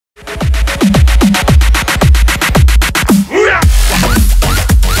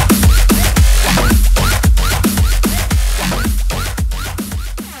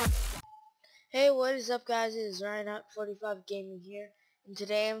up, guys? It is Ryan45 Gaming here, and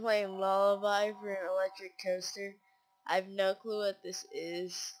today I'm playing Lullaby for an electric coaster. I have no clue what this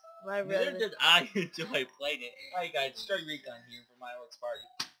is. Neither did I until I played it. Hi guys, Stray Recon here for my Alex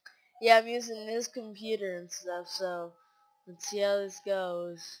Party. Yeah, I'm using this computer and stuff, so let's see how this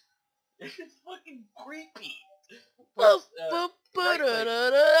goes. This is fucking creepy. Boop, Press, boop, right click.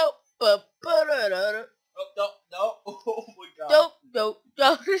 boop, boop, Oh, no. Oh my god. no, no,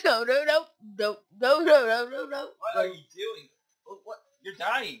 no, no, no, no, no, no, no, no, no, no. What are you doing? What? You're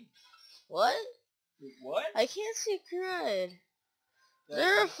dying. What? What? I can't see crud. Is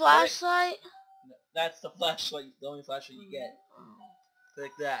there a flashlight? No, that's the flashlight. The only flashlight you get.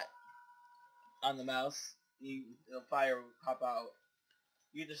 Like that. On the mouse, the fire will pop out.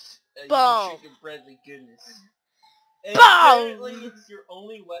 You just you can shoot your bread with goodness. And apparently it's your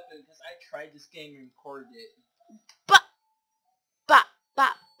only weapon because I tried this game and recorded it. Bop, bop,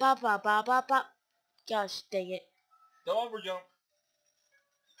 bop, bop, bop, bop, bop, bop. Gosh dang it. Don't over jump.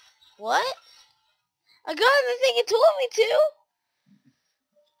 What? I got the thing it told me to.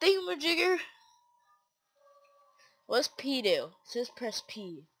 Thingamajigger. What's P do? It says press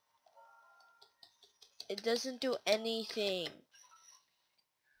P. It doesn't do anything.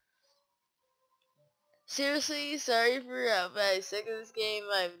 Seriously, sorry for how bad I'm sick of this game.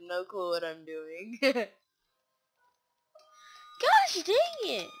 I have no clue what I'm doing. Gosh dang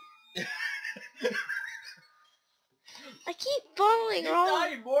it! I keep falling off.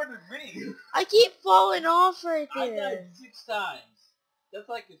 You died more than me. I keep falling off right there. I died 6 times. That's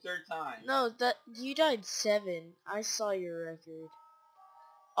like the 3rd time. No, you died 7. I saw your record.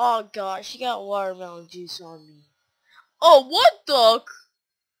 Oh gosh, you got watermelon juice on me. Oh, what the?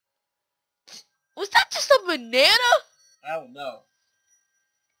 Was that just a banana? I don't know.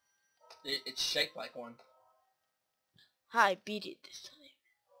 It's shaped like one. I beat it this time.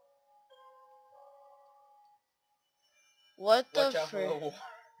 What the frick?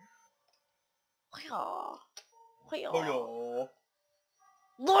 Hello.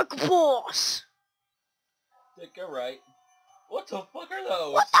 Look, boss! Take a right. What the fuck are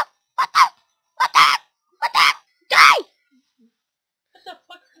those? What the? Die! What the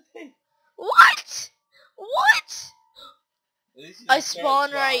fuck are they? What? At least you I didn't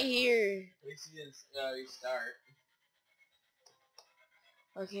spawned right here. At least you didn't restart.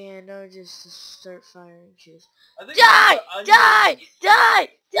 Okay, I know just to start firing shoes. Die! Die! Die!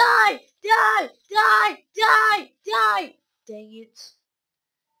 Die! Die! Die! Die! Die! Dang it.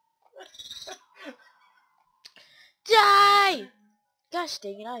 Die! Gosh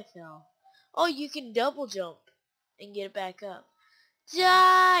dang it, I fell. Oh, you can double jump and get it back up.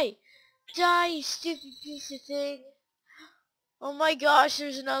 Die! Die, you stupid piece of thing. Oh my gosh,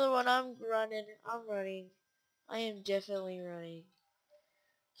 there's another one. I'm running. I am definitely running.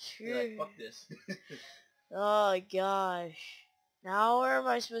 Sure. You're like, fuck this. Oh gosh. Now where am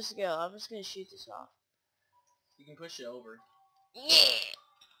I supposed to go? I'm just gonna shoot this off. You can push it over. Yeah!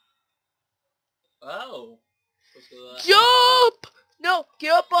 Oh. Jump! No,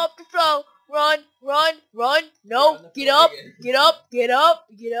 get up off the floor. Run, run, run. No, get up, get up, get up,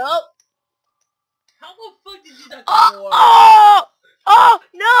 get up. How the fuck did you not Oh, get the water? oh,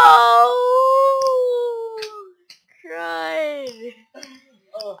 no! Cried.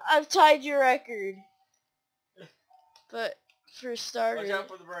 Oh. I've tied your record. But for starters, watch out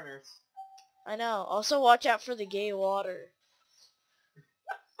for the burners. I know. Also watch out for the gay water.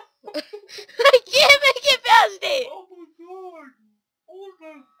 I can't make it past it! Oh my god! Oh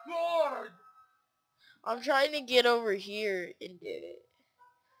my god! I'm trying to get over here and do it.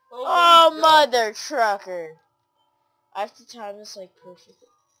 Oh mother trucker! I have to time this like perfectly.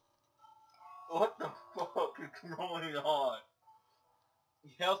 What the fuck is going on?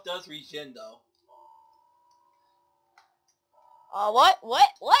 Health does regen though. What?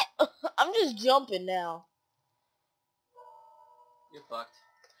 I'm just jumping now. You're fucked.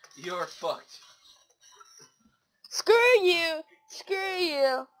 You're fucked. Screw you! Screw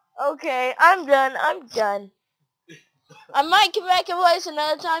you! Okay, I'm done. I might come back and play this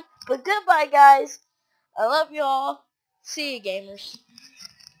another time, but goodbye, guys. I love you all. See you, gamers.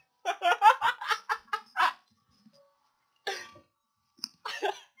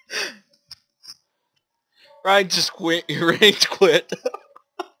 Ryan just quit. You're ready to quit.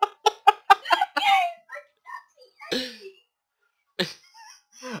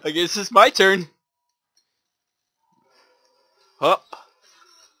 I guess it's my turn. Oh.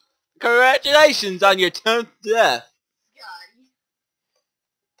 Congratulations on your 10th death.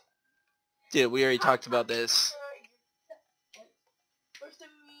 Dude, we already talked about this. Where's the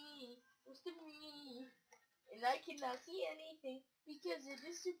me? And I cannot see anything because it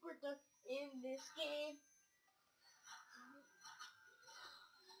is super dark in this game.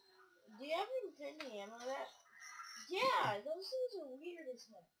 Do you have infinity ammo that? Yeah, those things are weird as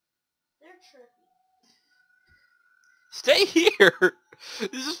heck. They're trippy. Stay here!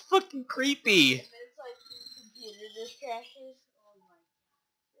 This is fucking creepy. If it's like computer just crashes, oh my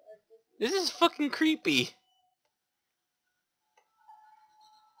god. This is fucking creepy.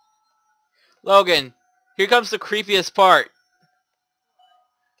 Logan, here comes the creepiest part.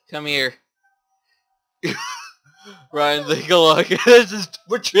 Come here. Ryan, take a look.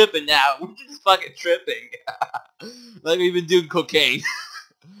 We're tripping now. We're just fucking tripping. Like we've been doing cocaine.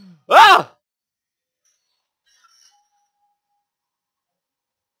 Ah!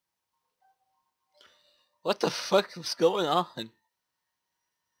 What the fuck was going on?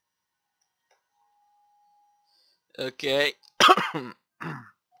 Okay.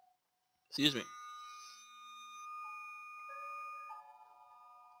 Excuse me.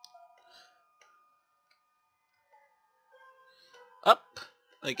 Up.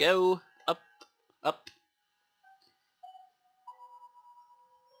 I go. Up. Up.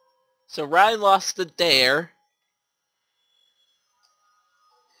 So Ryan lost the dare.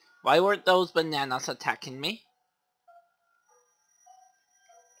 Why weren't those bananas attacking me?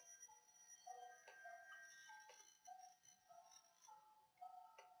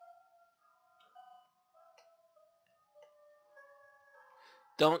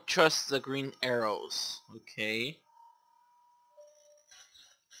 Don't trust the green arrows. Okay.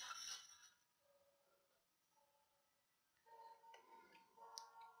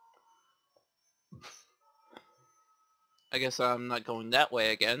 I guess I'm not going that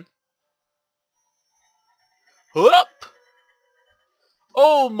way again. Up!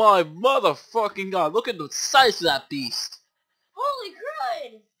 Oh my motherfucking god, look at the size of that beast! Holy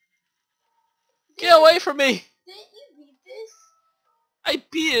crud! Get away from me! Didn't you beat this? I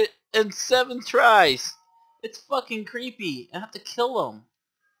beat it in 7 tries! It's fucking creepy. I have to kill him.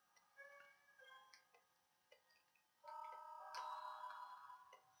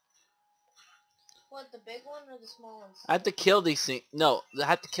 What, the big one or the small ones? I have to kill these things. No, I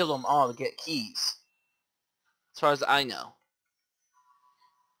have to kill them all to get keys. As far as I know.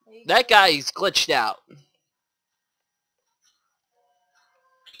 That guy is glitched out.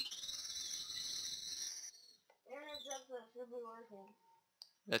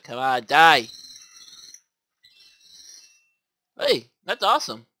 Come on, die. Hey, that's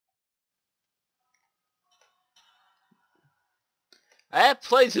awesome. I have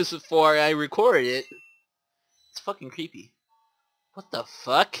played this before and I recorded it. It's fucking creepy. What the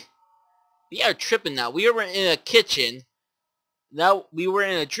fuck? We are tripping now. We were in a kitchen. Now we were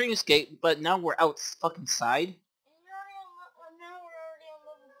in a dreamscape, but now we're out fucking side. And now we're already on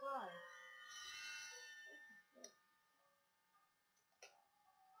level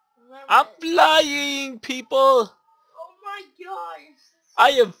 5. I'm flying, people! Oh my god!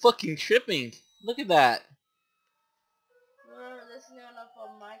 I am fucking tripping. Look at that. That's not up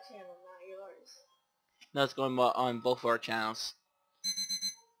on my channel, not yours. No, it's going on both of our channels.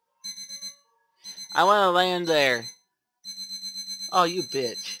 I want to land there. Oh, you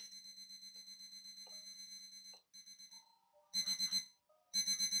bitch.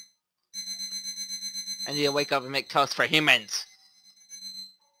 I need to wake up and make toast for humans.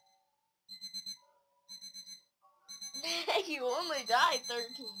 You only died 13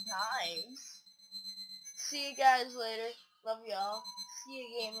 times. See you guys later. Love y'all. See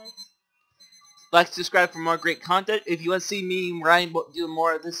you, gamers. Like, subscribe for more great content. If you want to see me and Ryan do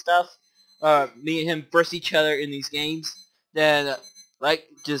more of this stuff, me and him versus each other in these games, then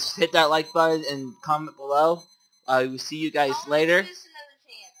just hit that like button and comment below. I will see you guys later. Give this another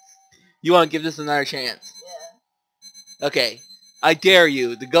chance. You want to give this another chance? Yeah. Okay. I dare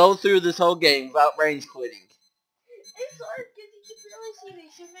you to go through this whole game without range quitting. It's hard because you can barely see. They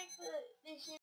should make the. They should.